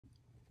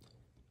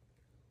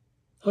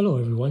Hello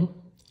everyone,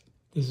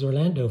 this is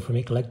Orlando from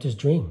A Collector's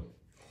Dream.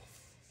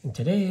 And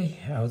today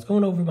I was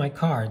going over my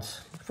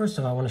cards. First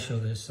of all, I want to show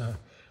this.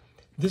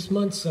 This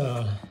month's,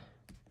 I'm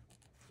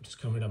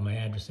just covering up my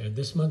address there.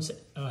 This month's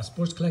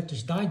Sports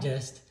Collectors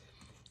Digest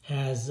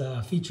has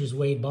features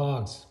Wade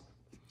Boggs.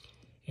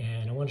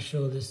 And I want to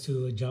show this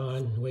to a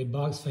John Wade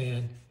Boggs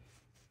fan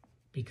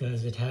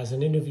because it has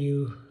an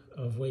interview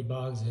of Wade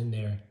Boggs in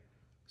there.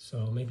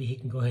 So maybe he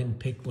can go ahead and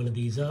pick one of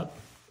these up.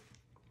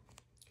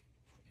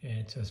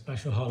 It's a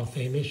special Hall of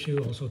Fame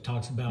issue. Also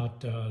talks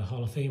about the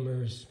Hall of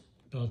Famers,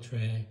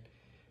 Beltray,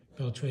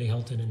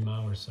 Helton, and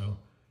Mauer. So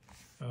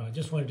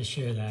just wanted to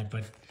share that.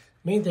 But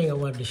main thing I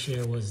wanted to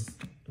share was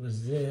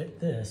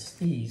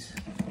these.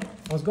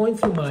 I was going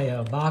through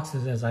my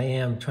boxes as I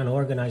am, trying to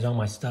organize all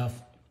my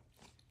stuff.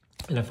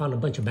 And I found a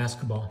bunch of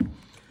basketball.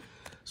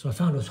 So I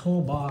found this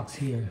whole box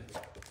here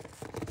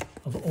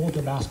of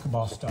older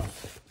basketball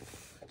stuff.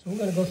 So we're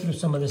going to go through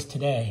some of this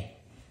today.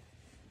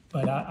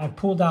 But I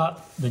pulled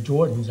out the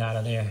Jordans out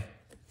of there.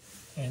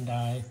 And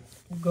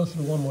we'll go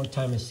through one more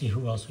time and see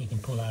who else we can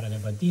pull out of there.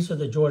 But these are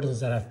the Jordans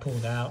that I've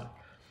pulled out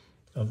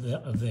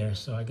of there.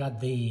 So I got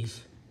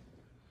these.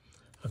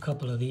 A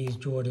couple of these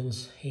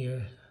Jordans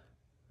here.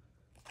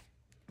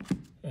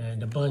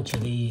 And a bunch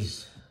of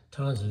these.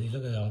 Tons of these.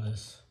 Look at all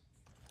this.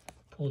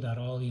 Pulled out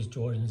all these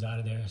Jordans out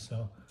of there.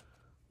 So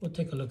we'll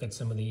take a look at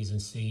some of these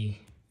and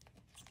see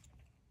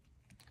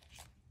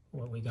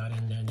what we got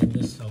in there. And then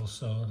this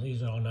also,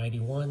 these are all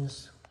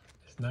 91s.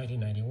 It's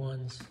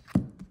 91s.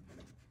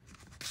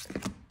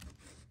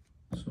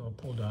 So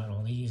I pulled out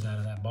all these out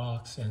of that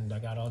box, and I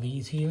got all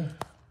these here,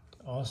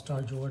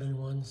 All-Star Jordan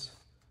ones.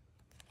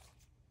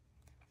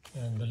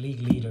 And the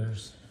league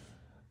leaders,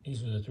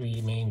 these are the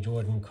three main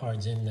Jordan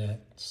cards in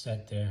that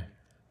set there.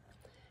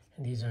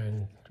 And these are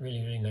in really,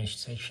 really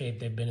nice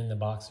shape. They've been in the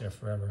box there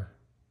forever.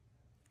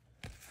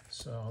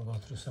 So I'll go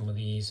through some of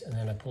these, and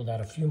then I pulled out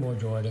a few more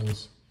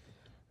Jordans.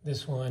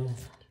 This one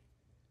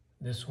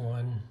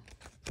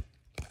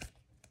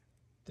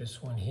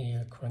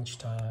here, Crunch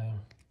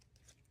Time.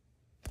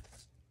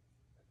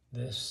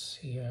 This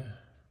here,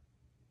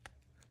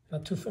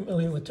 not too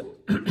familiar with them.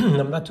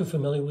 I'm not too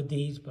familiar with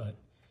these, but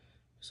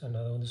there's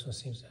another one. This one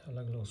seems to have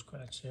like a little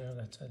scratch there.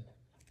 That's it.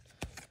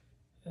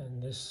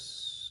 And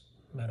this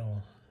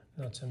metal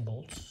nuts and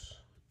bolts.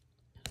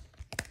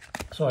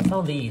 So I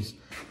found these.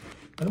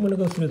 I'm going to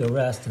go through the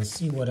rest and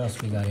see what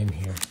else we got in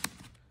here.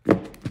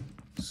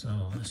 So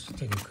let's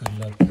take a good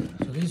look.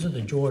 So these are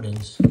the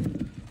Jordans.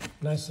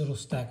 Nice little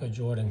stack of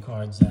Jordan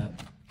cards that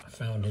I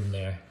found in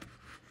there.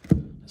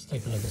 Let's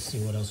take a look and see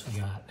what else we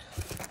got.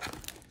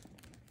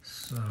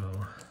 So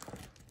I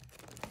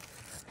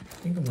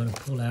think I'm going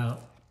to pull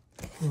out,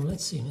 well,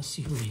 let's see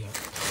who we got.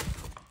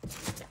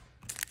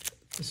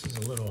 This is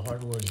a little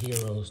Hardwood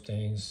Heroes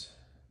things.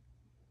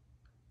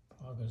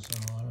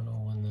 Pogazol, I don't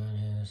know when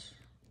that is.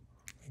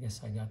 I guess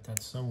I got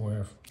that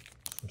somewhere,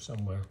 from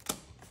somewhere.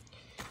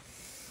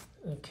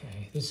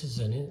 Okay, this is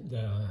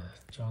the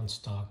John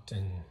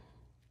Stockton.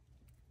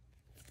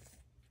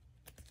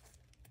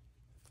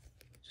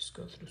 Just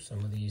go through some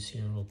of these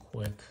here real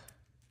quick.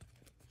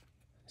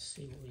 Let's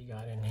see what we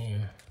got in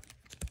here.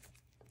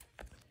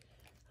 I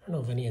don't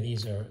know if any of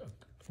these are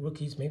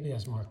rookies. Maybe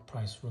that's Mark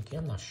Price rookie.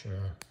 I'm not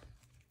sure.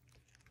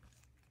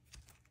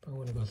 But I'm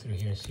going to go through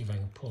here and see if I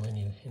can pull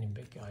any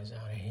big guys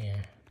out of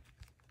here.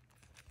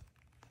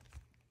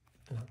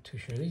 I'm not too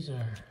sure. These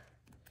are...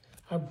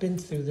 I've been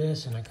through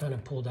this and I kind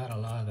of pulled out a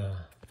lot of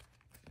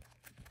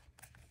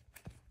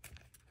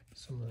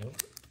some of the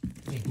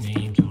big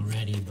names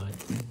already, but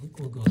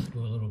we'll go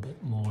through a little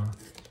bit more.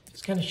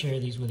 Just kind of share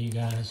these with you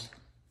guys.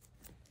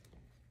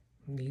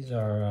 These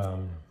are,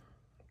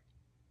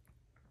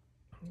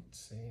 let's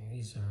see,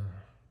 these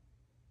are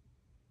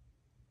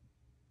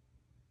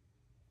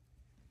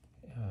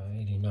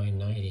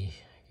 89-90, I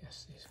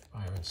guess. These are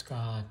Byron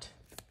Scott,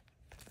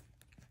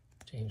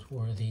 James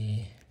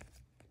Worthy.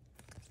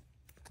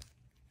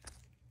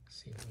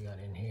 See what we got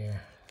in here.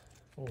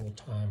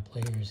 Old-time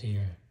players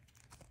here.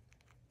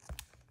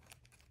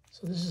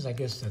 So this is, I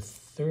guess, the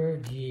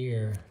third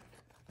year.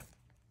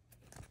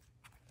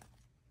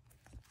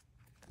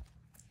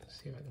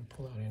 Let's see if I can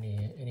pull out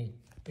any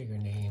bigger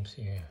names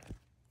here.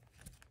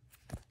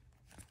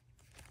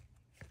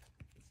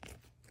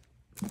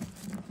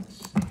 Let's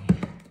see.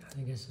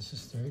 I guess this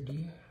is third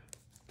year.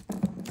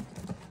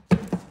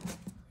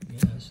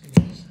 Yes, it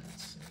is.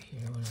 Let's see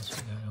here. What else we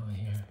got over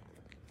here?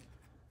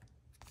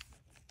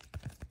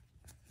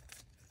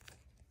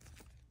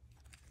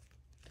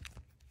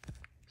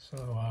 So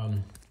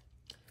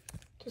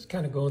just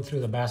kind of going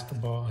through the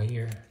basketball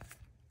here,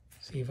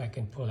 see if I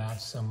can pull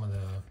out some of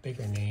the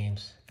bigger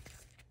names.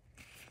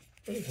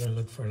 I'm gonna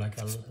look for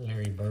like a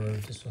Larry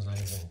Bird. This one's not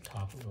even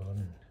top of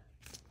one.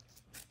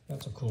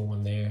 That's a cool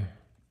one there.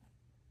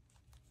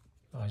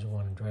 Elijah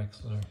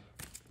Drexler.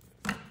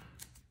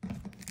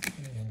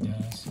 And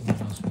let's see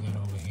what else we got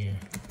over here.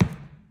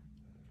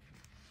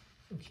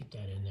 We'll keep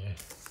that in there.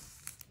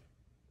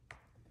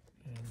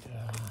 And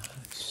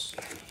let's see.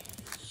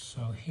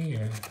 So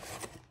here,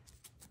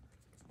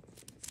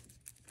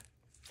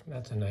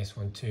 That's a nice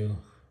one too.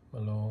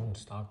 Malone,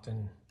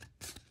 Stockton,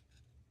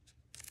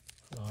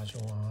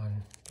 Olajuwon.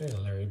 There's a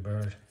Larry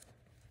Bird.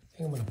 I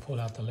think I'm going to pull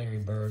out the Larry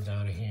Birds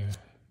out of here.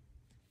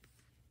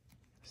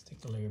 Stick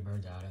the Larry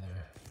Birds out of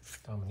there.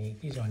 Dominique.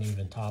 These aren't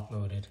even top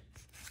loaded.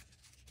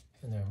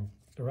 And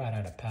they're right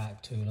out of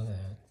pack too. Look at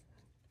that.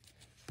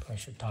 Probably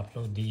should top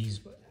load these,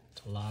 but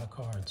it's a lot of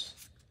cards.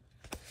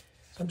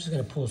 So I'm just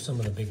going to pull some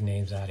of the big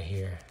names out of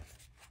here.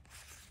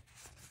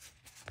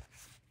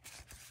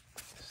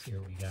 Let's see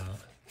what we got.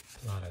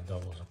 A lot of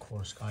doubles, of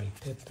course. Scottie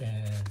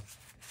Pippen,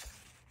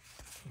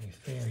 Jimmy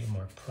Ferry,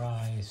 Mark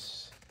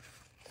Price,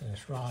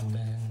 Dennis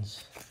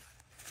Rodman's.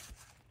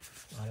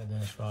 A lot of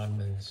Dennis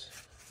Rodman's.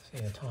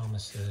 Isaiah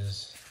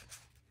Thomas's.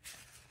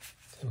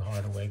 Tim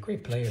Hardaway.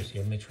 Great players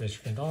here. Mitch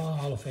Richmond. All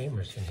Hall of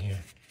Famers in here.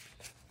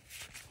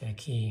 Yeah,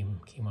 Keem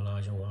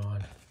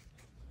Olajuwon.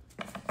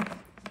 So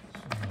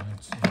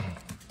let's see.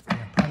 I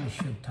probably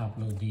should top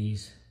load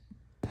these.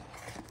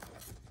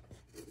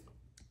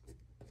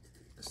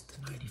 It's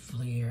the 90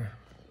 Flair.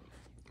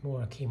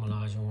 More Keem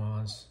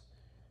Olajuwons.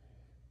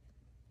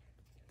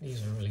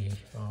 These are really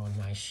all in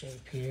nice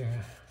shape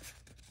here.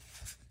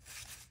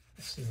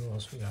 Let's see who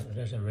else we got.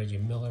 There's a Reggie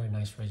Miller.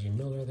 Nice Reggie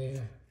Miller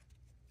there.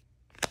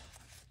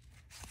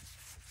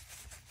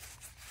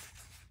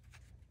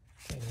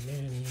 Danny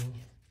Manning.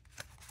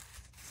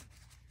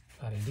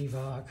 Vlade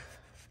Divac.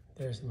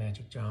 There's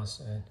Magic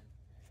Johnson.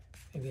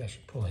 Maybe I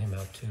should pull him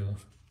out too.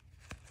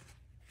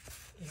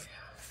 Yeah,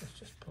 let's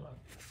just pull out.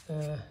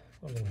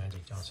 We'll leave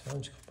Magic Johnson.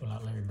 I'm just gonna pull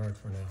out Larry Bird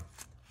for now.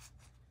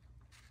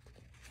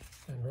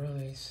 And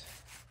Rice.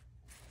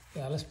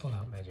 Yeah, let's pull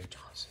out Magic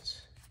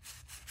Johnson's.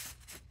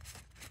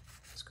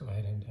 Let's go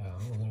ahead and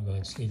we're gonna go ahead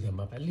and sleeve them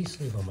up. At least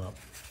sleeve them up.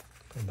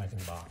 Put them back in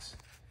the box.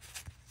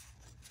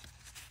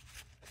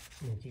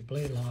 Mookie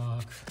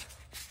Blaylock.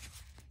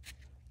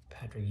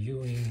 Patrick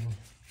Ewing.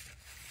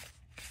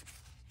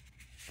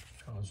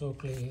 Charles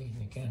Oakley.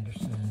 Nick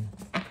Anderson.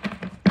 A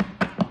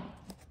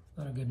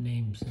lot of good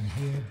names in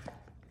here.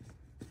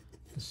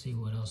 Let's see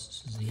what else.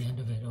 This is the end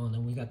of it. Oh, and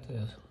then we got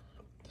the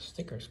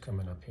stickers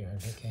coming up here.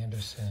 Nick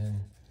Anderson.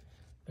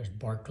 There's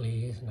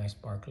Barkley. A nice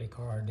Barkley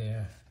card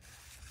there.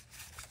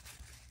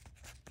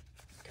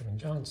 Kevin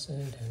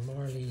Johnson. Dan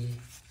Marley.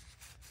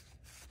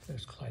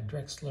 There's Clyde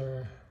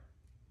Drexler.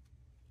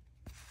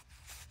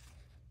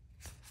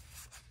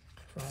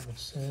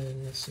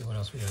 Robertson. Let's see what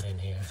else we got in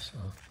here. So,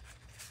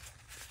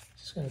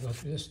 just gonna go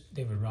through this.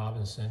 David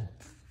Robinson.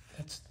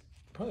 That's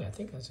probably, I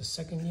think that's the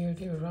second year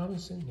David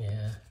Robinson.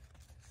 Yeah,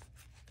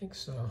 I think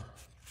so.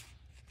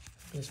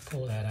 Let's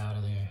pull that out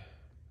of there.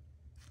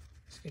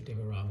 Let's get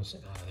David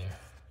Robinson out of there.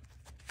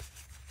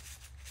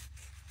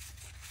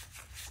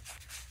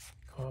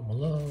 Karl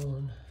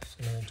Malone.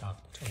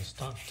 John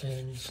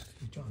Stockton's.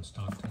 John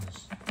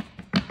Stockton's.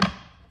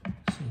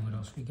 Let's see what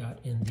else we got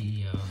in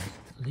the.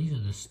 These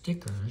are the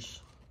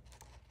stickers.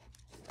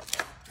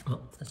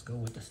 Well, let's go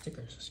with the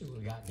stickers. Let's see what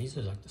we got. These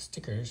are like the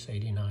stickers,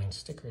 89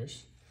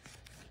 stickers.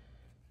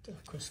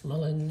 Chris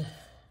Mullin,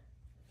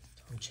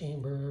 Tom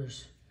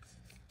Chambers,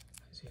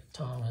 Isaiah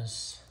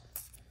Thomas.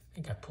 I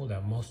think I pulled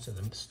out most of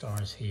the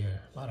stars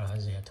here. A lot of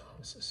Isaiah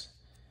Thomases.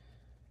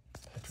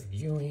 Patrick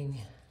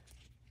Ewing,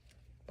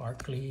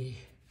 Barkley,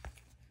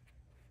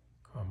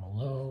 Karl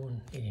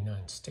Malone,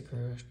 89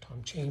 stickers,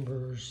 Tom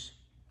Chambers,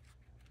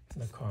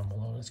 the Karl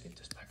Malone. Let's get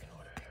this back in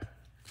order here.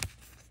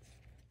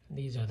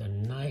 These are the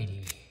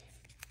 90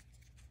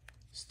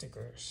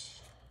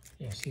 stickers.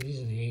 Yeah, see,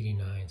 these are the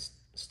 89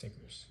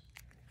 stickers.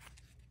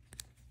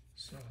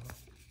 So,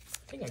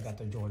 I think I got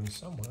the Jordan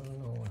somewhere. I don't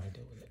know what I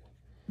did with it.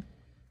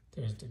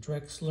 There's the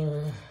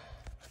Drexler,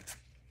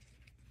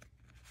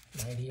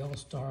 90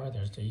 All-Star.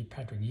 There's the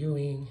Patrick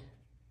Ewing.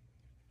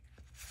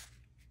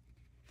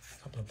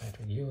 A couple of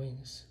Patrick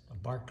Ewings. The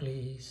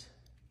Barclays.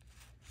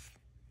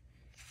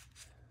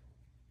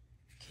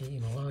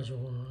 Keem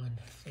Olajuwon.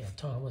 Yeah,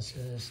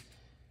 Thomas's.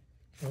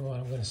 You know what?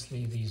 I'm going to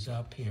sleeve these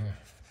up here.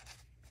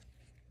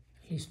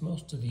 At least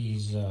most of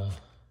these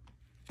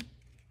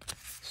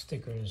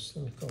stickers.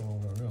 Let me go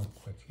over real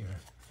quick here.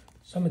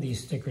 Some of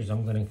these stickers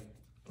I'm going to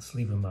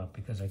sleeve them up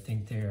because I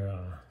think they're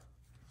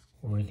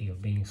worthy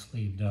of being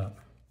sleeved up.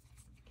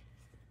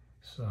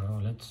 So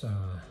let's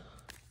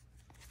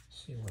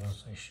see what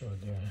else I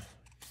showed there.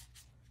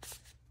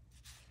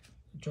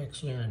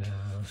 Drexler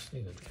now.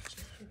 Sleeve the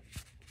Drexler.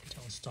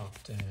 John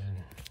Stockton.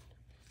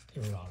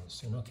 David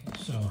Robinson. Okay,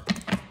 so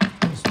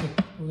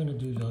we're going to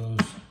do those.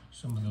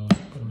 Some of those.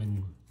 Put them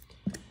in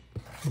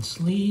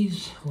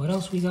sleeves. What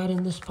else we got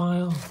in this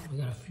pile? We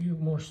got a few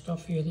more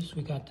stuff here.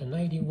 We got the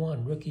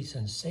 91 Rookie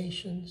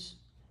Sensations.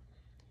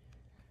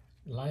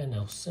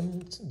 Lionel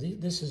Simmons.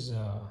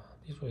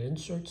 These were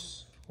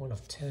inserts. 1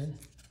 of 10.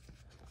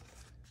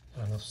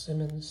 Lionel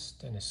Simmons.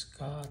 Dennis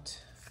Scott.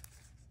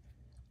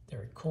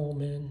 Derek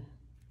Coleman.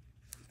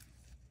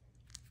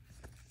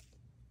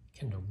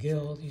 Kendall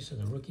Gill. These are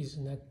the rookies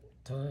in that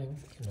time.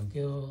 Kendall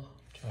Gill.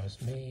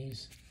 Travis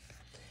Mays.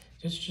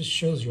 This just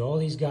shows you all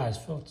these guys,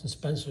 Felton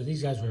Spencer,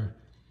 these guys were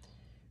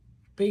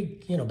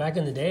big, you know, back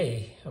in the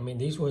day, I mean,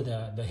 these were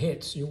the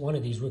hits. You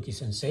wanted these rookie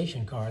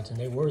sensation cards, and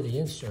they were the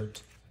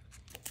insert,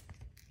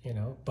 you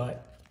know,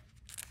 but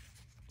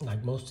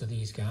like most of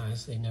these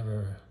guys, they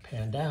never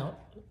panned out,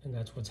 and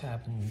that's what's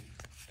happening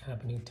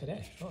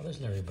today. Oh, there's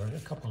Larry Bird, a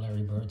couple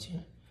Larry Birds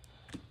here.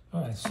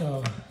 All right,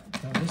 so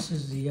now this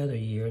is the other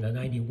year, the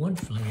 91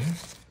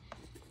 Flames,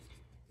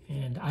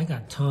 and I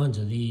got tons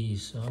of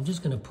these, so I'm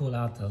just gonna pull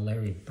out the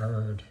Larry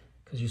Bird,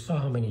 because you saw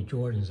how many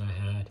Jordans I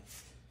had.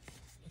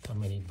 Look how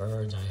many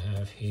Birds I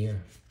have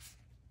here.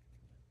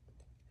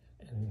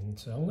 And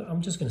so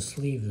I'm just gonna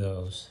sleeve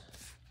those.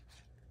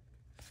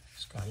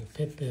 Scottie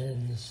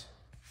Pippins.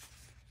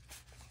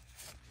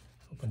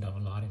 Opened up a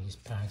lot of these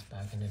packs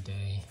back in the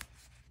day.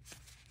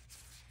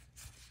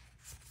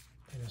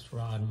 Dennis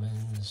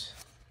Rodman's.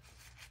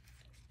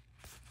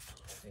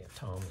 Isaiah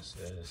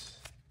Thomas's.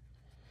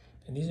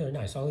 And these are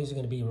nice. All these are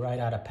going to be right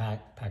out of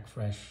pack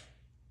fresh.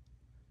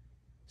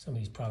 Some of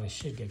these probably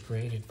should get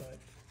graded, but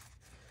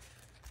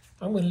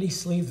I'm going to at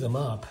least sleeve them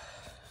up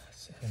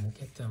and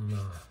get them,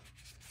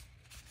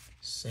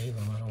 save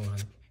them. I don't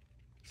want,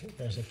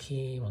 there's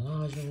Akeem,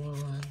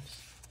 Olajuwon.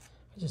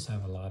 I just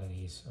have a lot of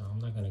these, so I'm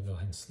not going to go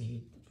ahead and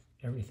sleeve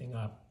everything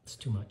up. It's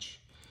too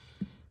much.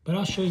 But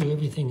I'll show you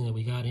everything that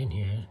we got in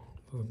here.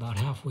 We're about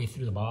halfway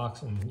through the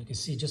box, and you can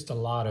see just a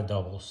lot of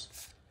doubles.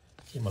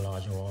 Akeem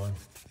Olajuwon.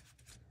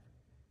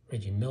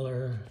 Reggie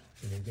Miller.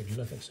 Give you a good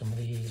look at some of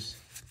these.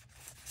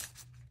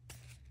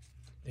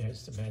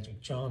 There's the Magic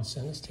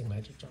Johnson. Let's take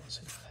Magic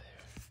Johnson out of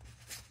there.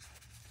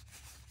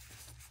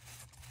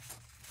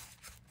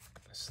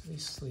 Let's at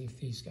least sleeve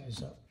these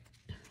guys up.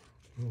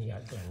 And you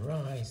got Glenn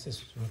Rice.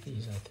 This was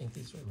rookies. I think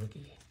these were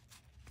rookie.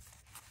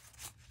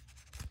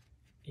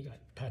 You got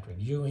Patrick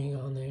Ewing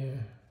on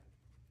there.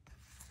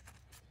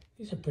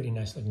 These are pretty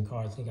nice looking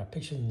cards. They got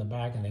pictures in the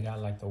back, and they got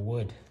like the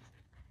wood.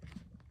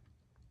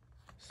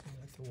 See,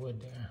 like the wood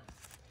there.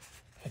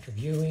 Patrick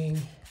Ewing.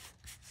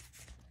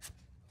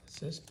 What's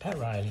this? Pat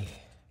Riley.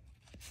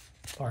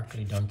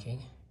 Barkley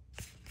dunking.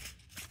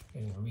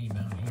 Getting a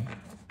rebound here.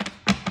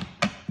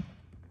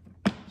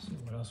 Let's see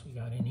what else we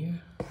got in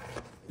here.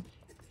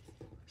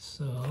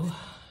 So,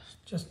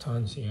 just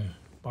tons here.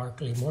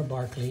 Barkley, more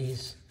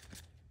Barkleys.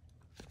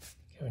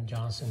 Kevin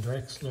Johnson,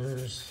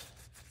 Drexlers.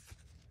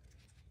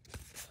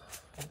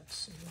 Let's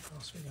see what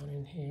else we got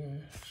in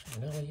here.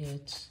 Sean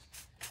Elliott.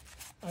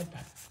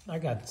 I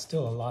got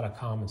still a lot of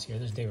comments here.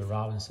 There's David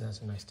Robinson. That's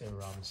a nice David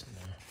Robinson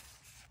there.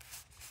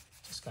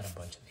 Just got a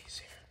bunch of these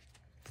here.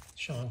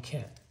 Sean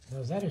Kent. Now,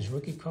 is that his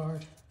rookie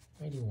card?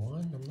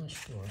 91? I'm not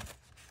sure.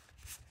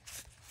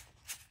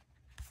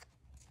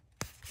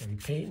 Gary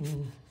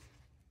Payton.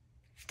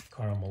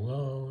 Karl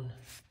Malone.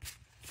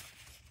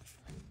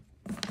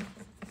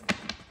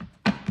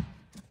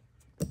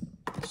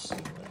 Let's see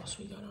what else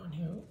we got on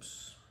here.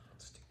 Oops.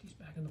 Let's stick these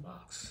back in the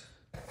box.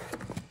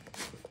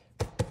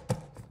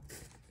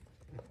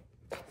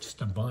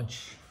 Just a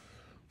bunch.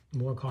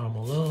 More Karl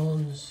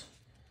Malones.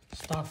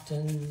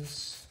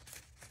 Stocktons.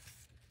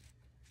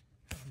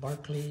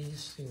 Barkleys.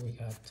 See if we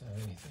got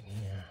anything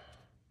here.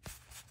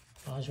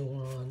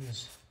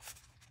 Olajuwons.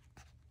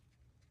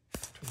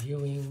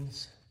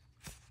 Ewings.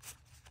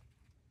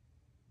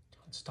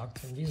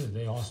 Stockton. These are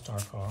the all-star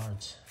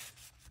cards.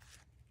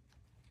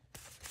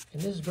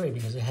 And this is great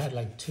because it had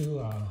like two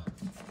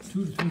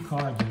to three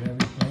cards of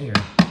every player.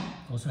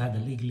 Also had the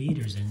league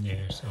leaders in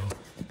there, so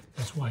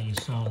that's why you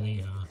saw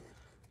the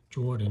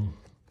Jordan.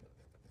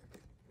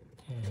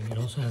 And it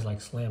also has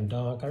like slam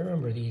dunk. I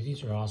remember these.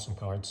 These are awesome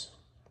cards.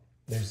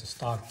 There's the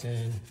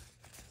Stockton.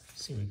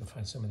 Let's see if we can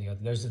find some of the other.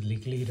 There's the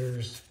league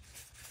leaders.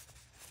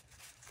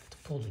 To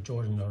pull the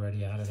Jordan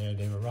already out of there.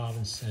 David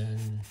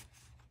Robinson.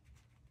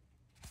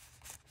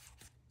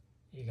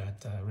 You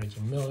got Reggie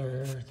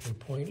Miller,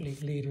 3-point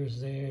league leaders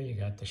there. You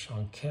got the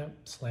Sean Kemp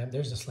slam.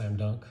 There's the slam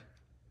dunk.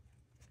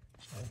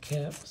 Sean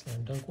Kemp,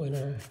 slam dunk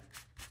winner.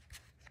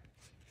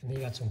 And then you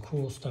got some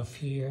cool stuff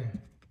here.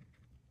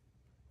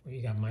 Where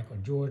you got Michael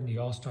Jordan, the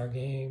All-Star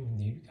game.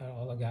 And you got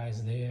all the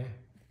guys there.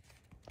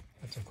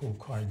 That's a cool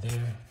card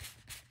there.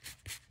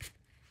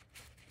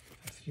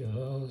 A few of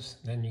those.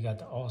 Then you got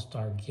the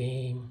All-Star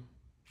game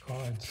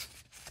cards.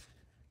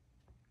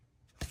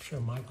 I'm sure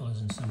Michael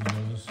is in some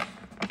of those.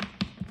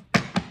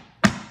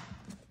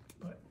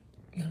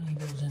 Gonna leave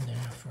those in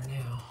there for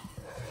now.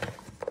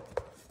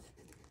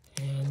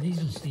 And these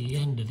is the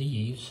end of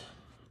these.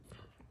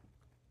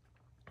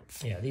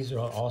 Yeah, these are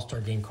all All-Star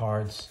game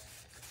cards.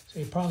 So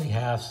you probably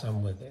have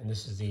some with it. And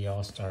this is the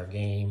All-Star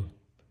game.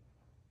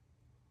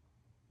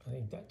 I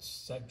think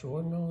that's that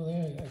Jordan over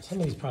there. Some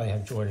of these probably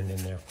have Jordan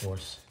in there, of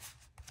course.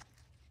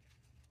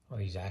 All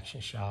these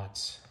action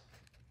shots.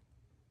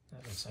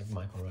 That looks like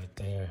Michael right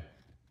there.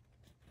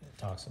 It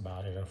talks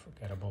about it,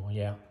 unforgettable.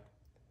 Yeah.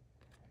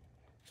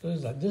 So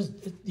there's like this.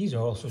 These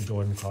are also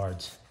Jordan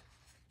cards.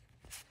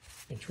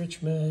 Mitch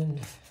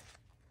Richmond,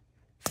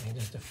 and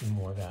just a few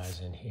more guys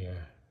in here.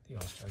 The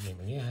All-Star game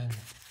again.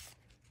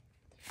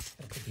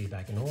 I'll put these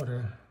back in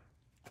order.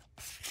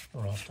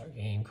 More All-Star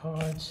game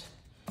cards,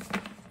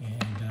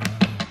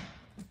 and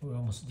We're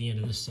almost at the end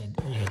of this set.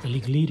 We got the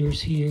league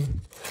leaders here.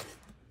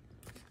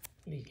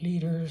 League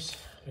leaders,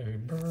 Larry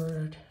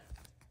Bird,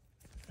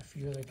 a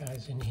few other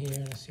guys in here.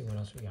 Let's see what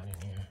else we got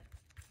in here.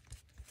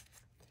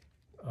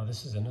 Oh,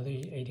 this is another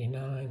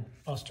 89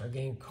 All-Star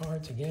Game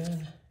cards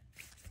again.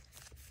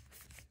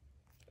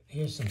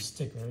 Here's some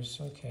stickers.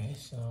 Okay,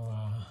 so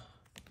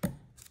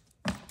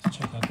let's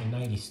check out the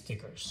 90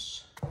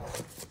 stickers.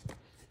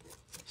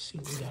 See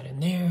what we got in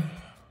there.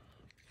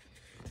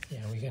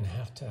 Yeah, we're gonna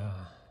have to.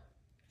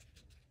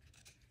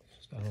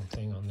 There's got a little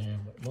thing on there,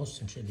 but most of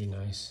them should be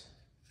nice.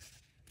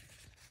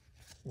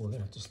 We're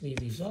gonna have to sleeve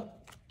these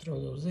up,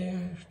 throw those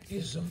there.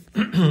 Here's some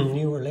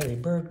newer Larry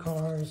Bird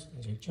cards,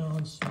 Magic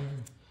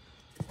Johnson.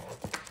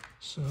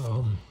 So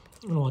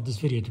I don't want this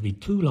video to be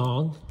too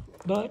long,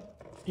 but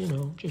you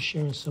know, just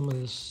sharing some of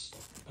this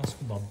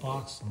basketball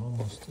box. I'm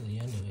almost to the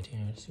end of it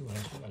here. Let's see what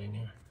else we got in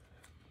here.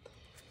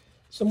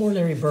 Some more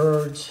Larry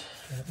Birds,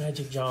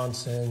 Magic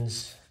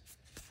Johnsons,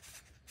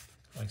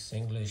 Alex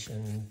English,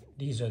 and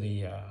these are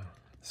the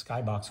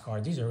Skybox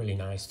cards. These are really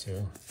nice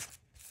too.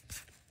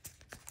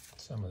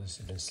 Some of this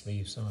have been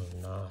sleeved, some of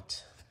them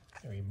not.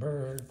 Larry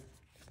Bird.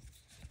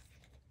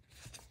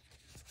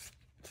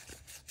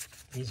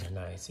 These are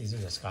nice. These are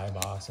the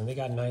Skybox, and they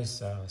got nice.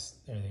 There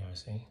they are.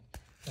 See,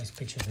 nice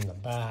pictures in the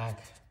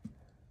back.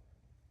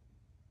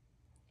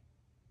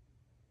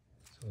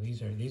 So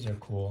these are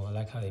cool. I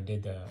like how they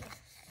did the,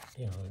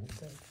 you know,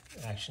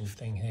 the action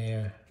thing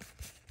here.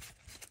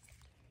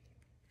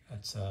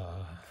 That's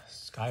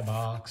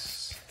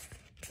Skybox.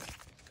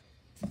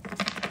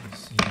 Let's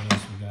see what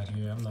else we got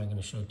here. I'm not going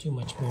to show too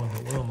much more,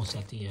 but we're almost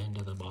at the end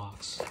of the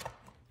box.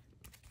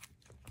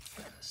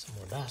 Some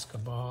more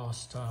basketball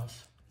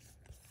stuff.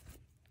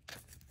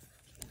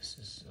 This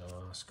is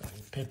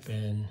Scottie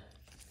Pippen.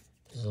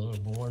 This is a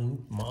little more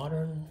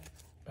modern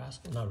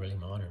basketball. Not really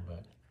modern,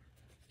 but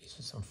these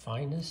are some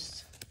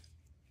finest.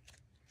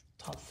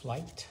 Top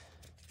Flight.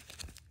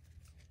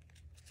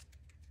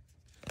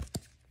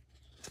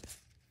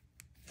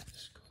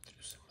 Let's go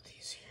through some of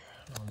these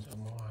here. Alonzo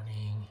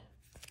Mourning.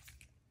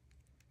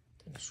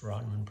 Dennis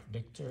Rodman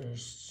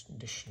Predictors.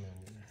 Dishman.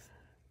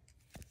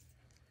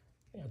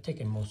 Yeah, I'm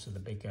taking most of the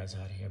big guys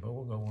out of here, but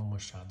we'll go one more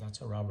shot. That's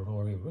a Robert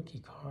Horry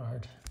rookie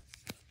card.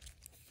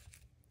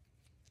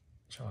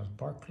 Charles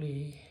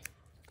Barkley.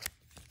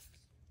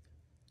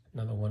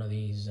 Another one of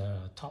these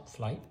Top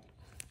Flight.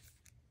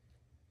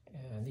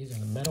 And these are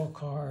the metal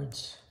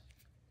cards.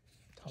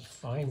 Top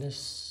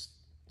Finest.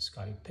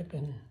 Scottie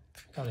Pippen.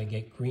 How they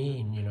get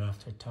green, you know,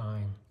 after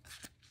time.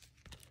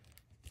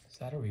 Is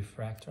that a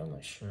refractor? I'm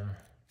not sure.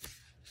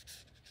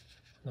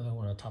 Another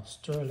one of Top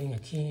Sterling,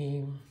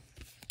 Hakeem.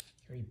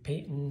 Gary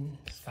Payton,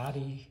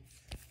 Scotty.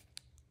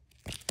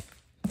 Let's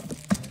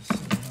see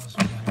what else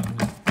we got on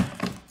there.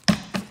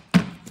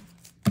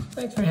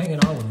 Thanks for hanging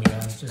on with me.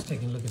 I was just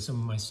taking a look at some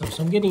of my stuff.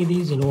 So I'm getting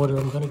these in order.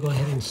 I'm going to go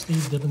ahead and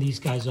sleeve some of these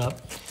guys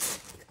up.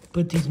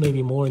 Put these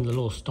maybe more in the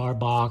little star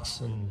box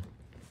and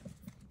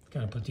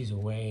kind of put these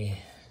away.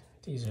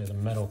 These are the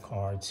metal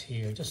cards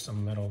here. Just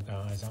some metal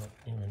guys. I don't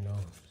even know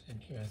what's in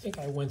here. I think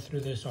I went through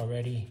this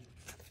already.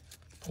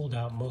 Pulled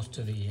out most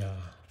of the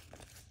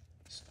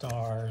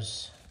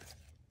stars.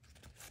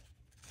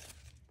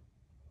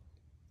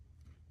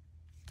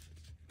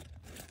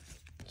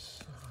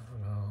 So I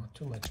don't know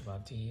too much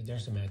about these.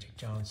 There's the Magic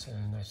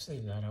Johnson. I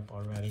saved that up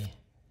already.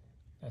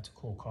 That's a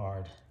cool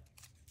card.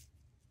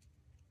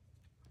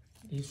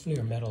 These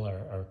Fleer Metal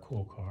are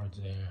cool cards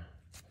there.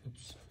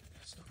 Oops,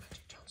 that's not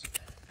Magic Johnson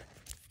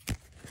there.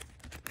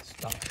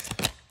 Stuff.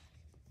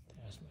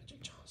 There's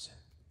Magic Johnson.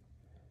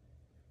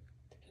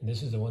 And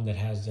this is the one that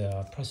has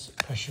the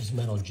precious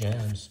metal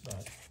gems,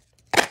 but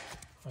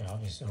I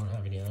obviously don't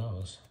have any of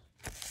those.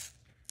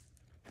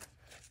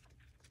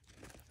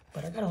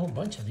 But I got a whole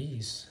bunch of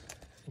these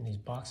in these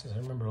boxes. I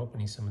remember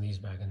opening some of these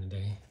back in the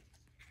day.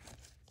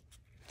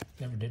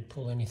 Never did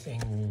pull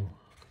anything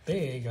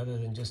big other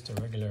than just a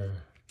regular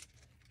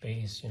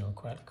base, you know,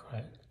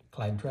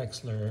 Clyde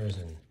Drexler's,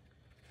 and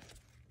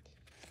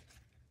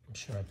I'm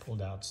sure I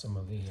pulled out some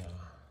of the,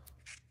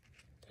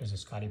 there's a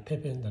Scottie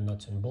Pippen, the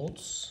nuts and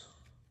bolts.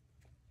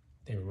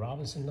 David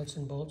Robinson nuts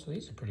and bolts. So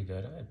these are pretty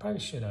good. I probably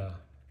should,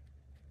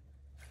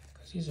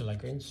 because these are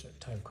like insert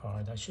type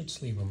cards. I should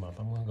sleeve them up.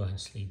 I'm going to go ahead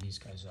and sleeve these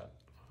guys up.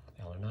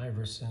 Allen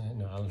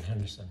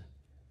Henderson.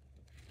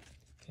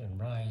 Ken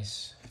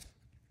Rice.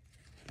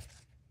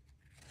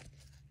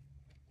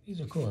 These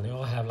are cool. And they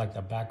all have like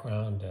the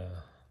background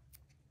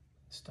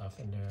stuff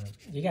in there.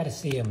 You got to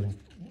see them, and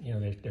you know,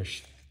 they're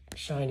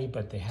shiny,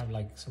 but they have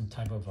like some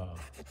type of a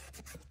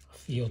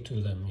feel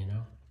to them, you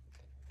know,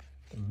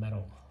 the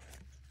metal.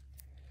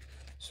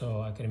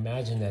 So I can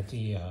imagine that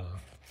the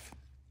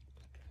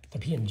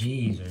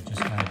PMGs are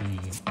just gotta be,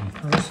 in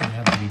person,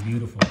 have to be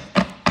beautiful,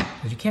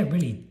 because you can't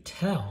really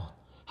tell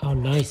how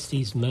nice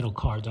these metal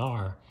cards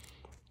are,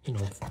 you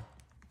know,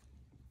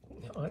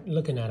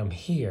 looking at them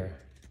here,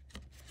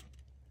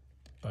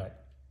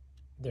 but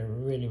they're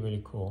really,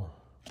 really cool.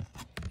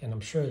 And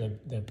I'm sure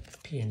that the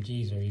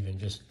PMGs are even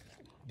just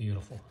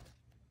beautiful.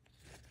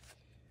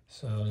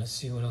 So let's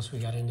see what else we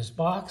got in this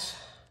box.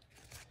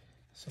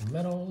 some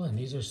metal, and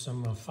these are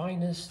some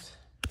finest.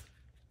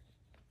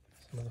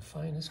 Some of the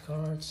finest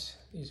cards.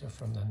 These are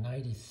from the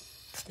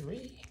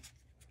 93.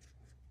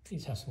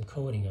 These have some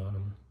coating on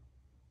them.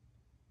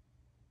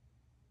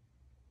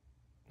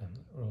 I'm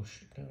not real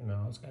sure.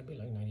 No, it's got to be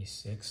like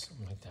 96,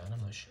 something like that.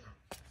 I'm not sure.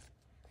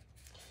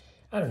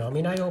 I don't know. I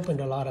mean, I opened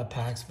a lot of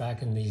packs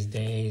back in these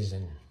days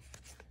and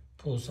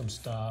pulled some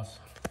stuff.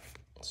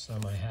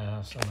 Some I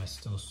have, some I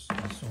still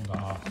sold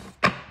off.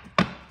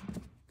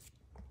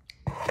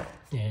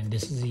 And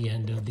this is the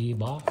end of the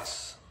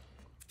box.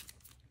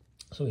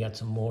 So we got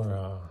some more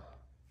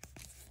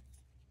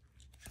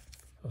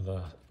of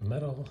the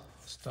metal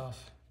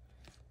stuff.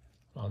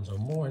 Lonzo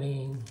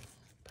Mourning,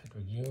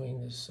 Patrick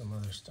Ewing, this is some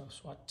other stuff.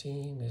 SWAT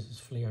Team, this is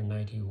Fleer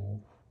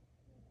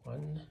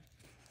 91.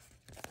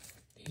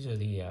 These are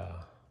the,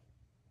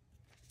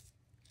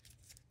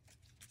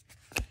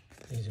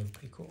 these are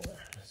pretty cool.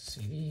 Let's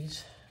see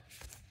these.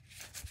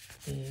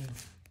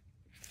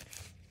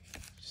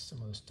 Just some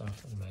other stuff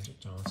from Magic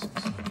Johnson.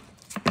 So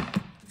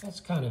that's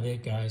kind of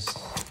it, guys.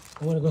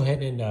 I want to go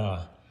ahead and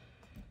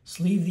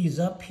sleeve these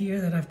up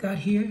here that I've got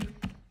here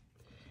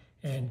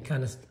and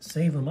kind of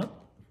save them up.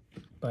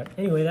 But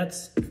anyway,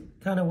 that's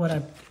kind of what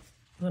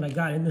I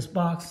got in this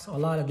box a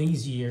lot of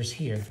these years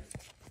here.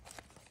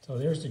 So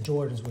there's the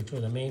Jordans, which were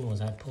the main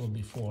ones I pulled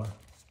before.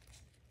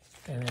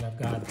 And then I've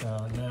got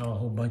now a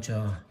whole bunch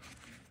of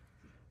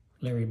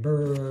Larry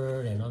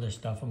Bird and other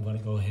stuff. I'm going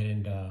to go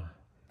ahead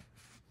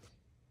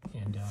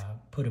and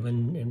put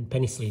them in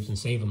penny sleeves and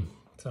save them.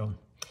 So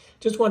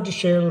just wanted to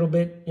share a little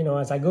bit, you know,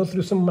 as I go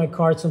through some of my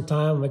cards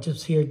sometime. I'm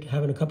just here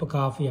having a cup of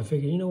coffee. I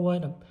figured, you know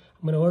what, I'm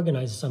going to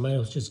organize this. I might as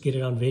well just get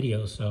it on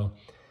video. So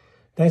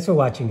thanks for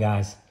watching,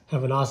 guys.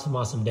 Have an awesome,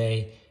 awesome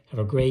day. Have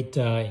a great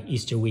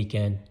Easter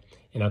weekend.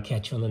 And I'll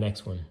catch you on the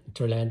next one. It's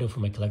Orlando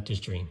for My Collector's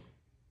Dream.